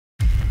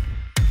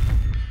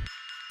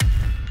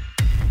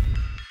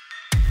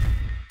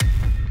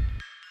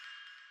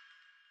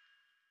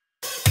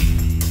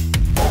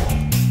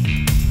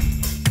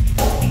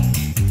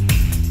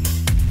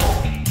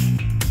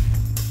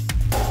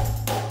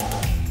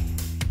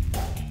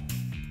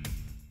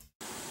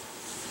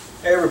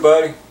Hey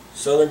everybody,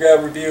 Southern Guy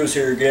Reviews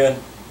here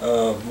again.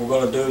 We're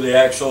going to do the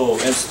actual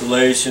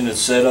installation and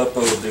setup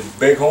of the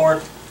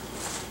Bighorn.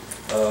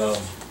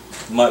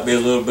 Might be a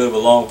little bit of a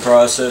long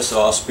process,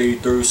 so I'll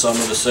speed through some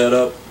of the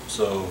setup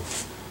so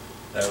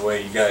that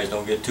way you guys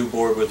don't get too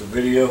bored with the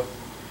video.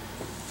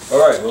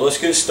 Alright, well let's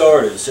get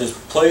started. It says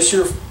place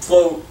your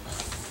float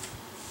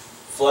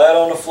flat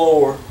on the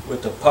floor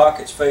with the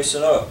pockets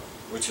facing up,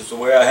 which is the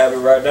way I have it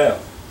right now.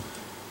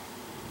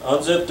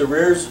 Unzip the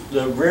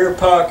rear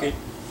pocket.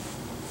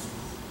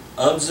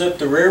 Unzip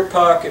the rear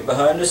pocket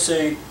behind the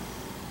seat.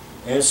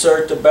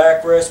 Insert the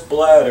backrest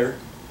bladder.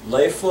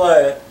 Lay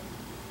flat.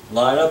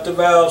 Line up the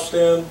valve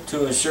stem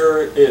to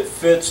ensure it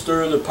fits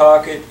through the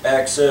pocket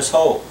access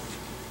hole.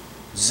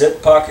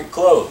 Zip pocket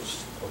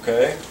closed.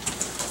 Okay.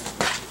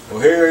 Well,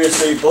 here is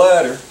the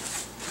bladder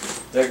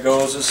that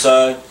goes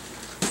inside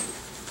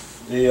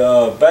the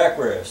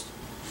backrest.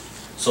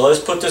 So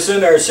let's put this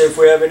in there and see if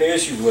we have any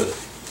issues with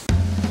it.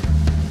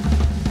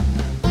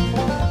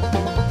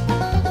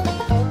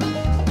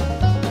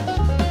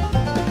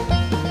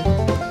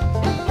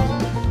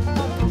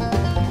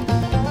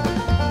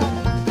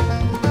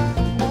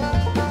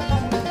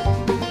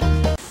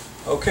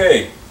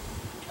 Okay,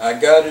 I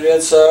got it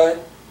inside.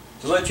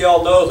 To let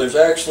y'all know, there's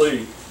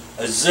actually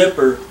a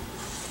zipper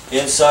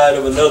inside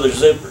of another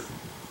zipper.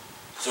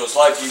 So it's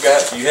like you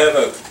have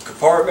a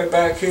compartment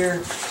back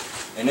here,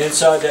 and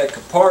inside that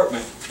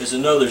compartment is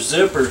another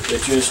zipper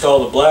that you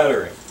install the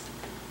bladder in.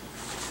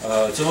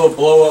 It's a little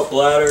blow up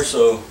bladder,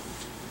 so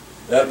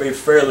that'll be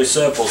fairly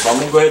simple. So I'm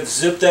going to go ahead and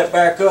zip that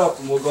back up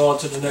and we'll go on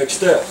to the next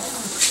step.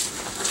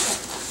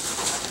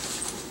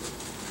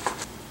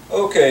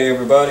 Okay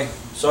everybody.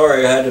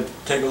 Sorry, I had to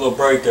take a little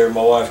break there.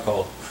 My wife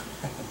called.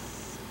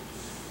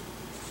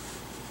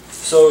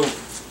 So,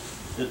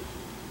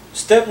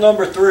 step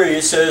number 3,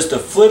 it says to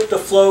flip the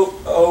float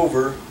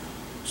over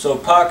so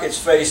pockets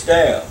face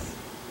down.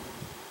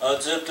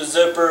 Unzip the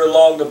zipper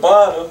along the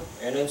bottom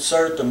and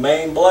insert the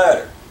main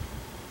bladder.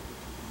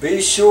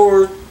 Be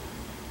sure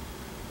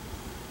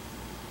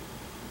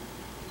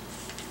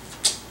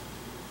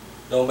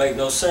don't make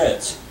no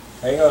sense.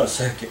 Hang on a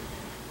second.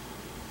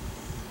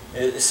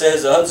 It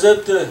says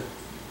unzip the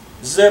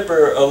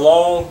zipper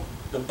along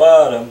the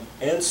bottom,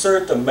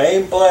 insert the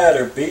main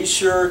bladder, be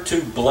sure to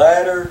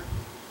bladder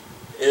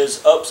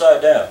is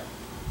upside down.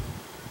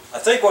 I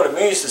think what it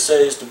means to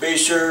say is to be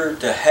sure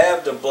to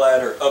have the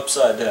bladder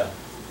upside down.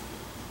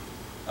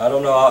 I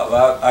don't know,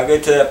 I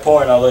get to that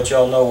point, I'll let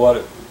y'all know what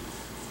it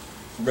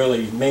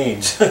really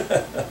means. The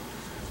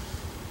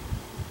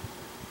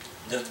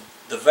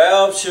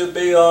valve should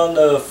be on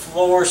the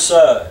floor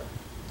side,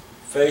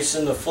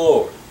 facing the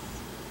floor.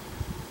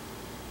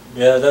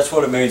 Yeah, that's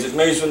what it means. It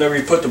means whenever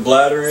you put the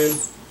bladder in,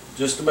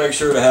 just to make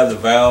sure to have the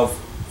valve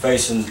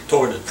facing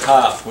toward the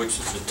top, which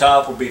the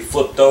top will be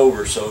flipped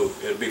over so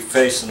it'll be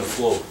facing the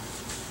floor.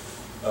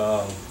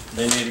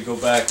 They need to go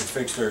back and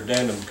fix their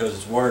addendum because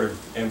it's worded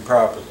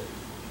improperly.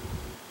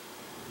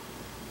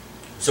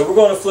 So we're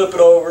going to flip it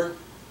over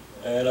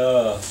and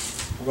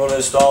we're going to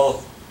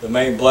install the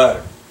main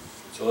bladder.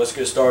 So let's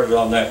get started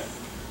on that.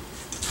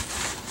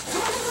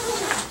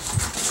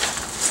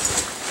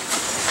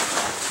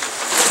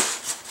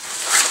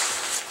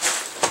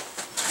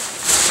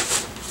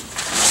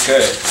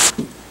 Okay.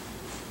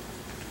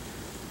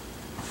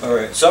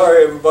 Alright,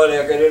 sorry everybody,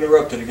 I got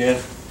interrupted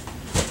again.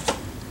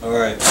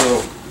 Alright,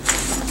 so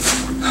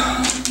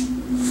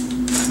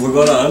we're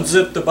going to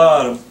unzip the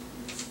bottom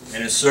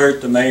and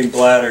insert the main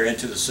bladder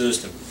into the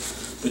system.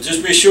 But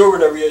just be sure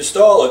whenever you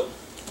install it,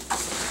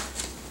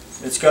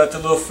 it's got the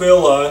little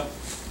fill line.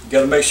 You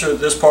got to make sure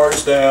that this part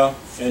is down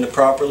in the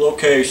proper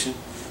location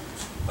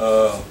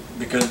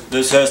because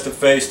this has to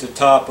face the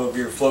top of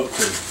your float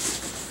tube.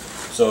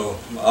 So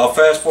I'll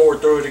fast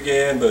forward through it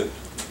again, but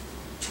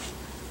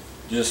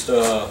just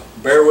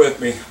bear with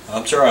me.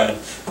 I'm trying.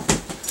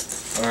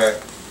 Alright,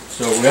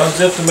 so we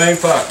unzip the main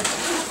pocket.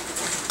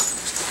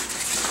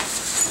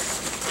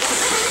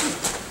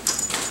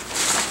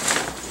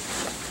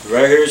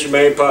 Right here is your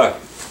main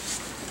pocket.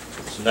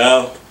 So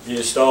now you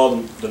install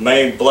the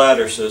main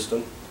bladder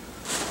system.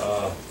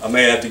 I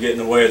may have to get in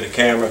the way of the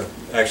camera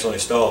to actually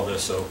install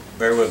this, so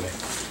bear with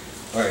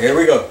me. Alright, here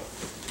we go.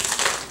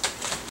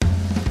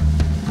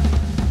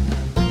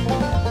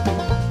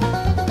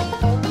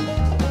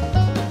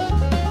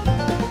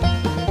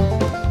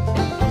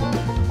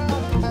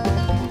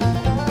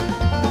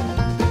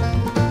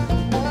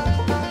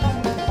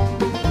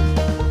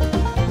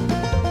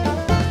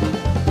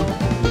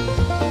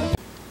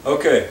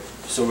 Okay,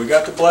 so we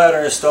got the bladder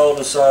installed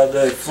inside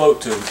the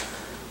float tube.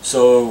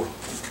 So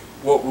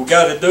what we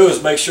got to do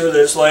is make sure that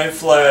it's laying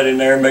flat in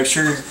there. Make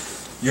sure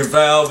your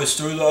valve is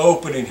through the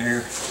opening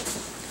here.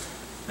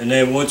 And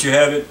then once you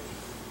have it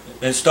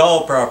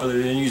installed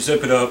properly, then you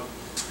zip it up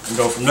and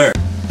go from there.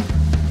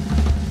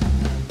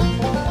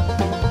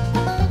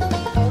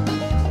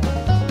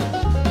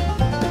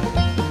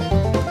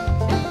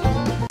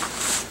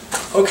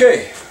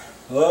 Okay,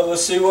 well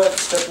let's see what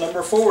step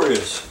number 4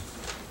 is.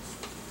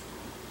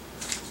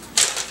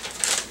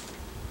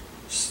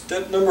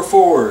 Step number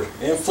 4,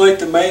 inflate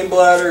the main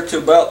bladder to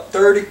about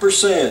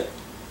 30%,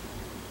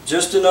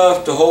 just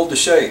enough to hold the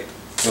shape.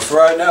 But for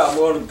right now, I'm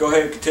going to go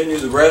ahead and continue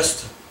the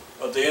rest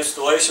of the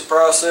installation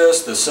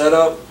process, the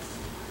setup.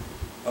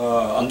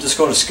 I'm just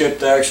going to skip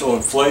the actual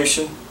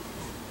inflation.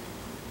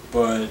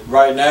 But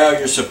right now,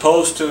 you're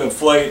supposed to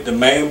inflate the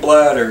main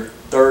bladder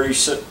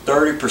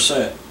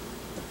 30%.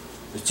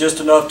 It's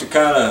just enough to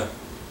kind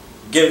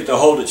of get it to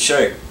hold its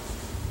shape.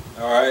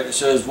 Alright, it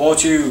says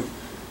once you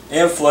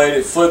inflate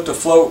it, flip the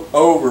float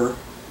over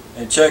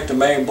and check the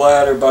main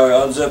bladder by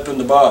unzipping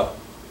the bottom.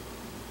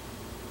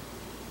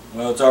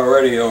 Well, it's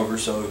already over,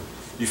 so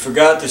you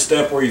forgot the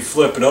step where you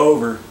flip it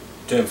over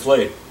to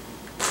inflate it.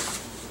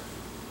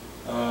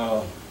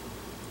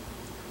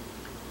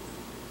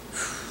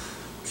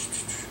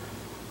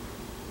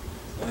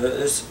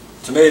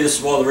 To me, this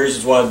is one of the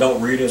reasons why I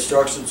don't read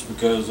instructions,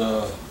 because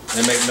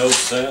they make no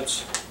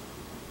sense.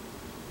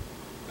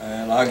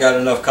 And I got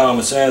enough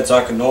common sense,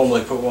 I can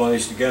normally put one of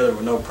these together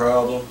with no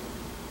problem.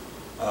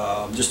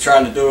 I'm just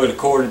trying to do it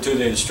according to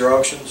the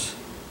instructions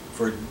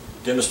for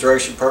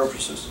demonstration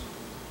purposes.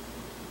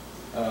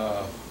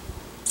 So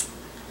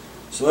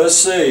let's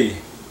see.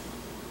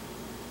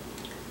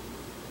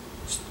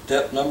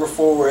 Step number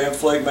 4,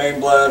 inflate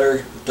main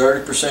bladder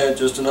 30%,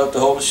 just enough to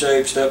hold the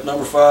shape. Step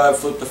number 5,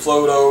 flip the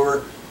float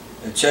over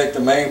and check the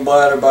main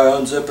bladder by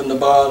unzipping the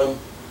bottom.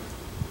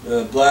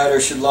 The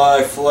bladder should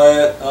lie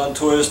flat,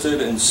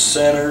 untwisted, and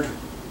centered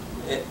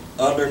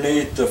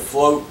underneath the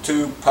float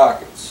tube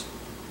pockets.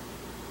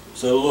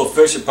 So the little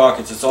fishing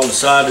pockets that's on the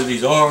side of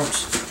these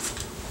arms,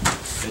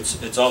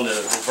 it's on the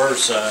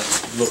reverse side,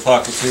 the little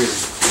pockets here. It's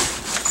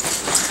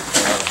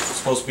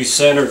supposed to be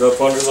centered up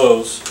under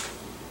those.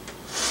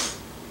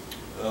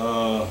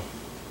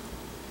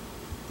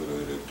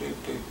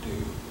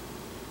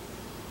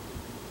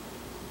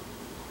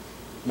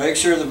 Make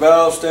sure the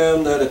valve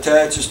stem that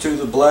attaches to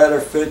the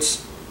bladder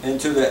fits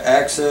into the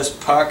access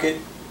pocket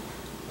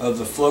of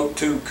the float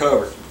tube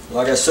cover.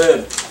 Like I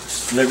said,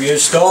 whenever you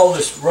install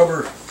this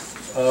rubber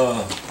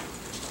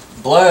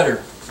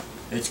bladder,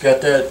 it's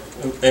got that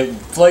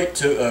inflate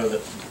to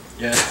the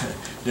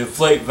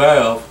inflate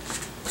valve.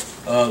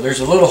 There's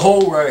a little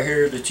hole right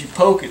here that you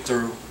poke it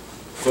through,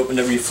 but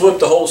whenever you flip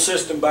the whole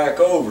system back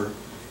over,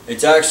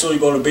 it's actually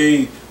going to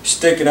be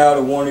sticking out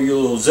of one of your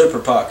little zipper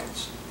pockets.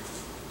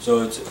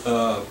 So it's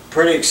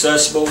pretty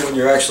accessible when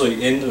you're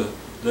actually in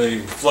the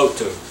float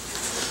tube.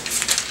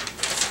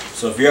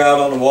 So if you're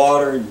out on the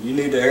water and you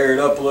need to air it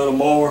up a little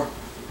more,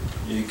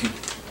 you can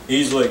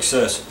easily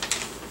access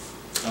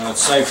it.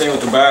 Same thing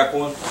with the back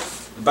one.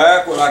 The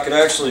back one I could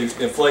actually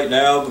inflate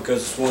now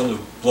because it's one of the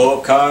blow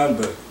up kind,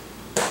 but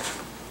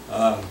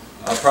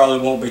I probably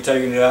won't be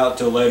taking it out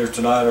till later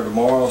tonight or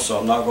tomorrow, so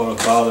I'm not going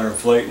to bother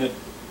inflating it.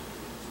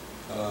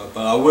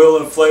 But I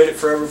will inflate it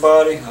for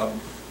everybody.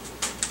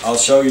 I'll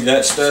show you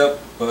that step,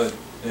 but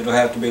it'll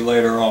have to be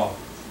later on.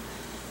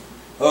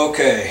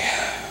 Okay.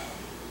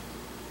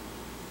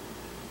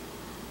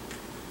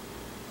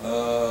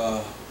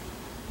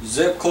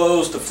 Zip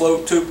close the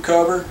float tube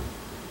cover.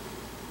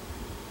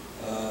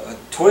 A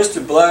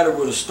twisted bladder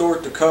will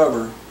distort the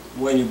cover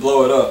when you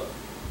blow it up.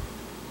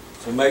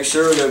 So make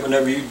sure that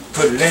whenever you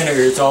put it in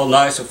here, it's all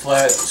nice and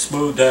flat,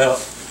 smoothed out,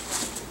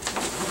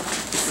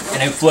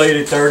 and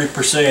inflated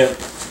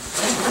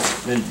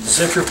 30%. Then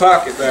zip your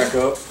pocket back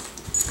up.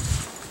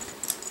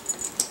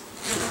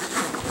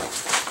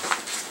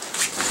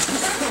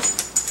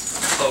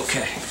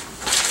 Okay.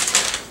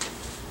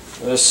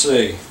 Let's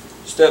see.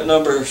 Step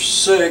number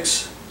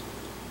 6.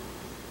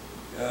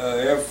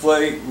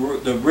 Inflate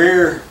the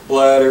rear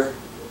bladder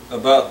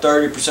about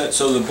 30%.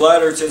 So the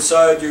bladder that's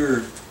inside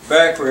your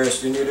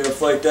backrest, you need to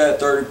inflate that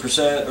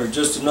 30% or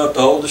just enough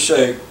to hold the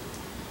shape.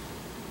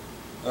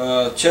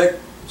 Check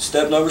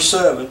step number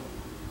 7.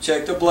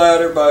 Check the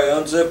bladder by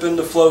unzipping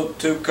the float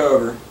tube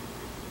cover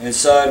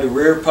inside the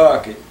rear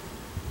pocket.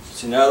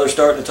 See, now they're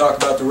starting to talk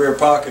about the rear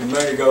pocket a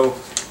minute ago,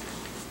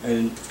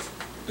 and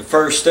the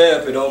first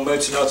step, it don't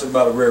mention nothing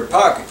about a rear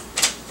pocket.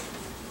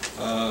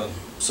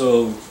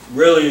 So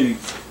really,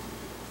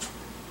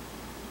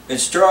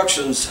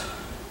 instructions,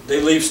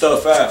 they leave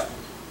stuff out.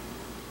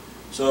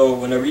 So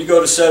whenever you go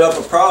to set up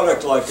a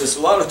product like this, a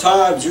lot of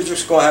times you're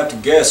just going to have to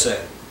guess at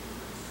it.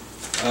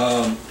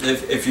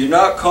 If you're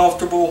not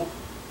comfortable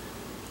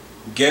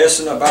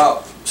guessing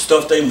about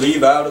stuff they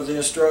leave out of the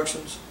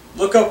instructions,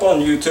 look up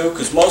on YouTube,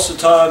 because most of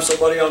the time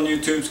somebody on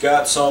YouTube's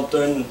got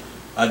something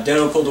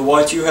identical to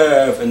what you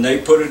have and they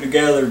put it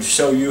together to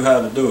show you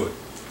how to do it.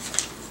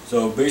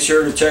 So be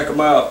sure to check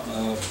them out.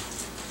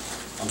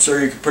 I'm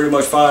sure you can pretty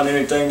much find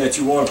anything that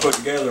you want to put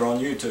together on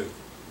YouTube.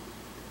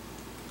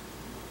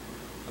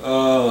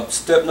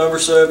 Step number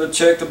 7,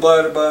 check the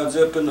bladder by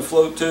unzipping the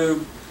float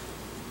tube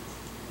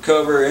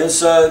cover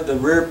inside the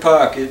rear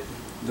pocket.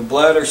 The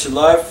bladder should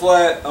lie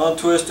flat,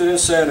 untwisted, and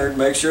centered.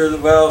 Make sure the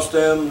valve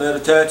stem that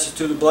attaches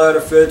to the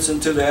bladder fits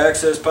into the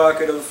access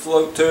pocket of the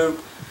float tube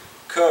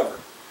cover.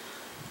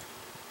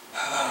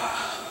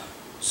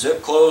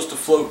 Zip close the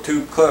float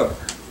tube cover.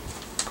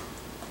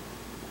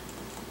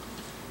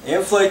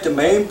 Inflate the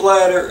main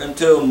bladder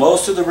until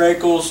most of the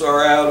wrinkles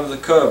are out of the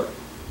cover.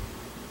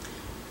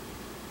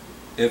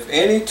 If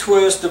any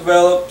twist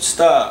develop,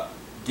 stop.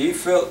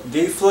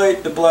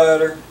 Deflate the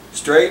bladder,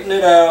 straighten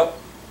it out,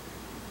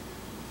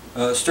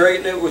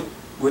 straighten it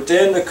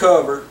within the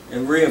cover,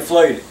 and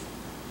reinflate it.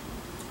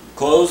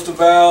 Close the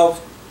valve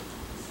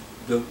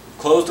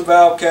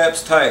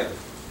caps tightly.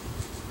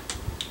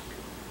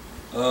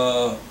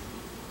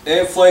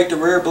 Inflate the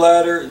rear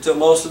bladder until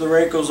most of the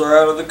wrinkles are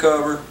out of the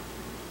cover.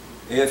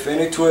 If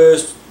any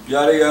twist,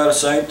 yada yada,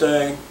 same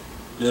thing.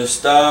 Just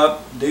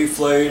stop,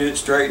 deflate it,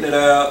 straighten it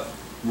out,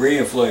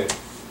 reinflate it.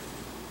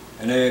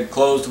 And then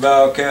close the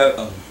valve cap.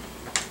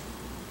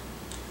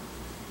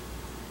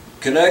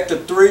 Connect the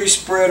 3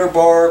 spreader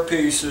bar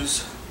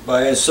pieces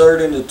by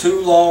inserting the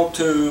 2 long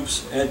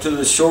tubes into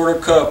the shorter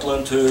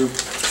coupling tube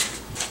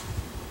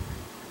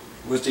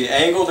with the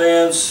angled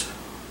ends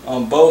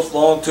on both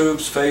long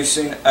tubes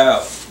facing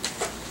out.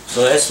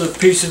 So that's the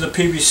piece of the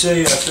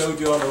PVC I showed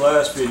you on the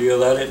last video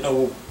that I didn't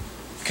know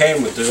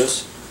came with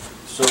this.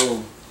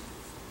 So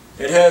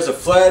it has a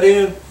flat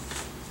end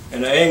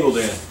and an angled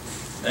end.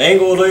 The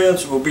angled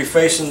ends will be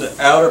facing the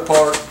outer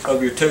part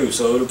of your tube,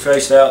 so it'll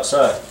face the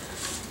outside.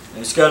 And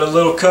it's got a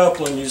little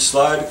coupling. You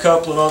slide the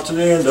coupling onto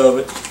the end of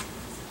it,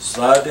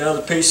 slide the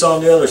other piece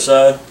on the other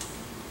side,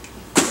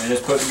 and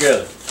it's put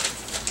together.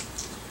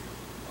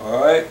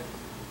 Alright.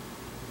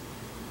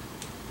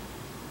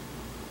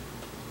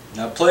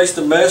 Now place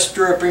the mesh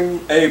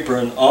stripping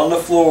apron on the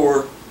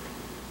floor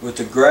with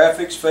the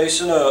graphics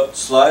facing up.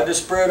 Slide the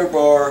spreader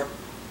bar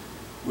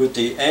with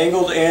the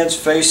angled ends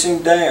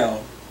facing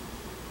down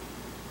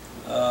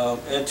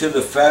into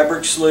the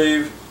fabric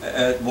sleeve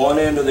at one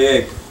end of the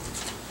apron.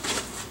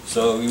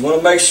 So you want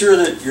to make sure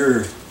that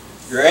your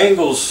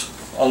angles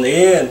on the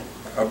end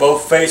are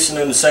both facing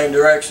in the same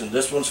direction.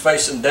 This one's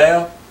facing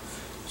down,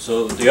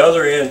 so the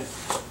other end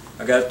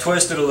I got to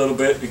twist it a little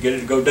bit to get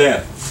it to go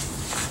down.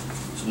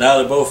 So now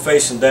they're both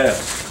facing down.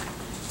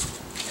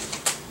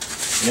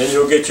 And then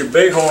you'll get your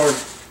Bighorn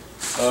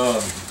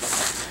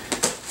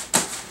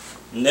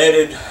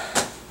netted,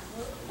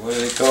 what do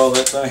they call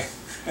that thing?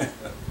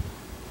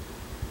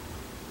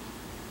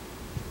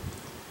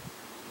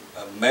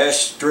 A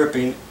mesh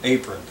stripping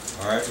apron.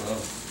 Alright,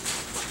 well,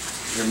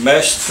 your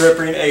mesh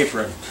stripping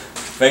apron.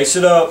 Face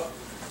it up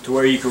to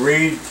where you can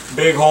read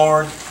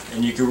Bighorn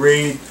and you can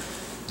read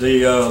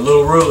the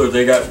little ruler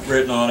they got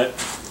written on it.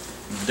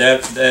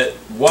 That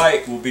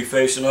white will be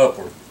facing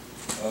upward.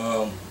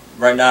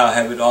 Right now I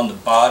have it on the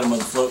bottom of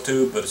the float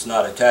tube, but it's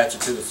not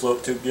attached to the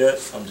float tube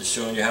yet. I'm just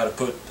showing you how to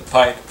put the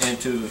pipe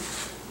into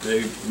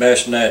the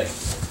mesh netting.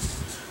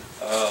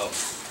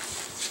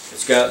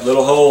 It's got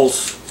little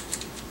holes.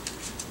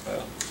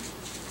 Well,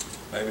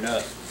 maybe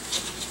not.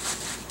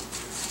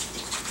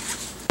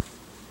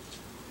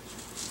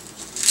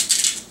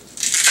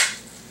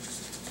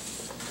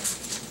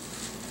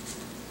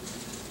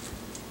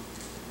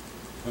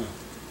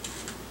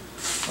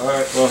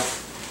 Alright, well,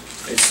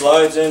 it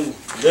slides in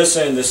this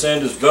end is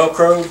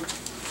Velcro.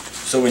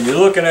 So when you're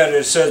looking at it,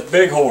 it says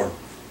Bighorn.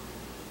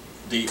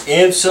 The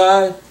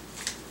inside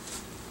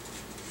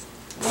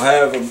will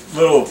have a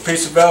little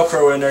piece of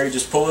Velcro in there. You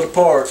just pull it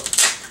apart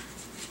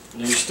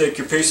and then you stick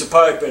your piece of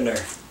pipe in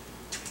there.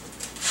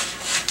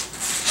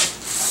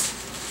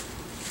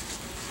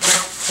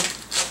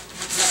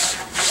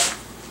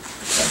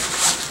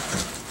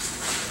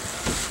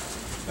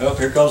 Oh,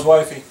 here comes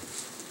wifey.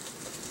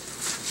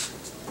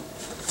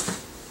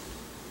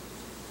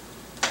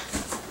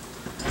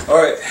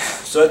 Alright,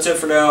 so that's it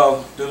for now.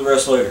 I'll do the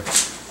rest later.